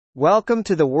Welcome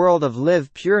to the world of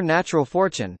Liv Pure Natural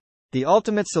Fortune, the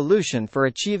ultimate solution for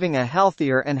achieving a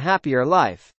healthier and happier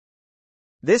life.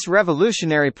 This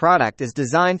revolutionary product is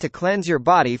designed to cleanse your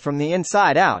body from the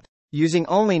inside out, using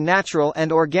only natural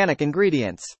and organic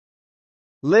ingredients.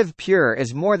 Liv Pure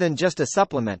is more than just a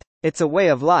supplement, it's a way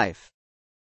of life.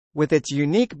 With its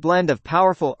unique blend of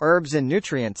powerful herbs and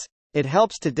nutrients, it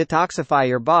helps to detoxify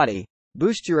your body,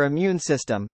 boost your immune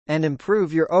system, and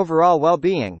improve your overall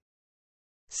well-being.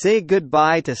 Say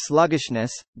goodbye to sluggishness,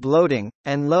 bloating,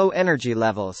 and low energy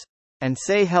levels, and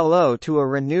say hello to a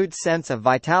renewed sense of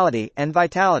vitality.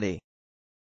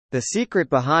 The secret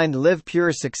behind Liv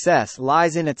Pure's success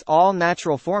lies in its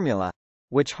all-natural formula,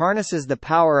 which harnesses the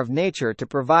power of nature to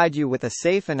provide you with a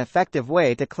safe and effective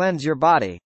way to cleanse your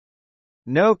body.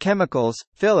 No chemicals,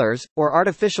 fillers, or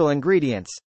artificial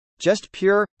ingredients. Just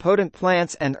pure, potent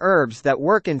plants and herbs that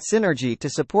work in synergy to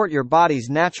support your body's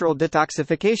natural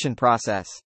detoxification process.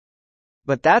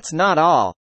 But that's not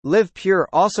all. Liv Pure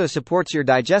also supports your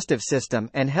digestive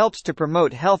system and helps to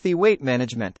promote healthy weight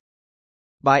management.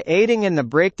 By aiding in the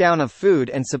breakdown of food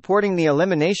and supporting the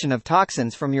elimination of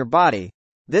toxins from your body,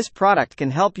 this product can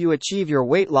help you achieve your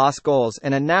weight loss goals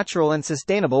in a natural and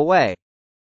sustainable way.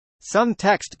 Some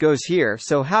text goes here,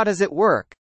 so how does it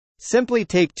work? Simply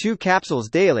take 2 capsules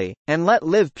daily, and let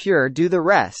Liv Pure do the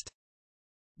rest.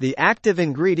 The active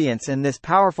ingredients in this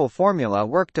powerful formula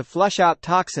work to flush out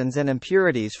toxins and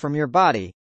impurities from your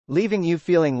body, leaving you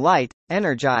feeling light,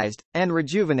 energized, and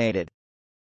rejuvenated.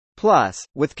 Plus,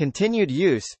 with continued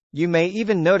use, you may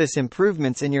even notice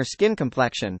improvements in your skin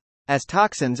complexion, as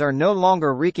toxins are no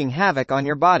longer wreaking havoc on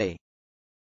your body.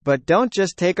 But don't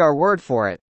just take our word for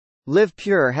it. Liv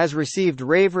Pure has received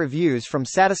rave reviews from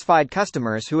satisfied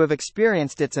customers who have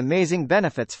experienced its amazing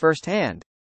benefits firsthand.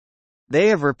 They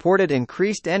have reported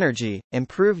increased energy,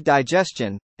 improved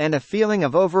digestion, and a feeling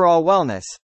of overall wellness,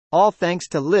 all thanks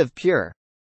to Liv Pure.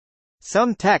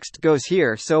 Some text goes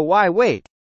here, so why wait?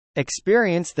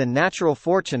 Experience the natural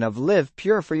fortune of Liv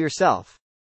Pure for yourself.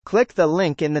 Click the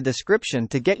link in the description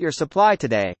to get your supply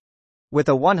today. With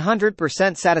a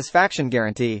 100% satisfaction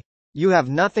guarantee, you have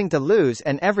nothing to lose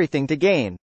and everything to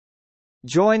gain.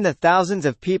 Join the thousands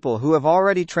of people who have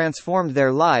already transformed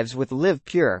their lives with Liv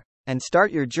Pure, and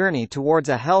start your journey towards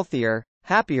a healthier,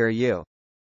 happier you.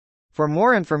 For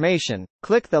more information,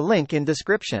 click the link in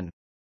description.